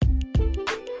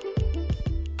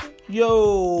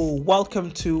Yo, welcome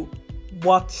to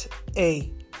What a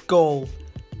Goal.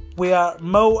 We are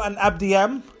Mo and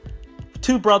Abdiam,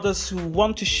 two brothers who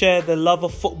want to share their love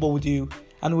of football with you,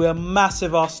 and we are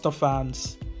massive Arsenal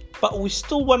fans. But we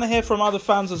still want to hear from other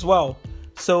fans as well.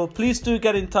 So please do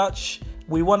get in touch.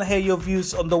 We want to hear your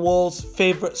views on the world's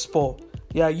favourite sport.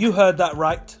 Yeah, you heard that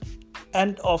right.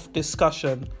 End of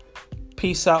discussion.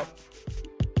 Peace out.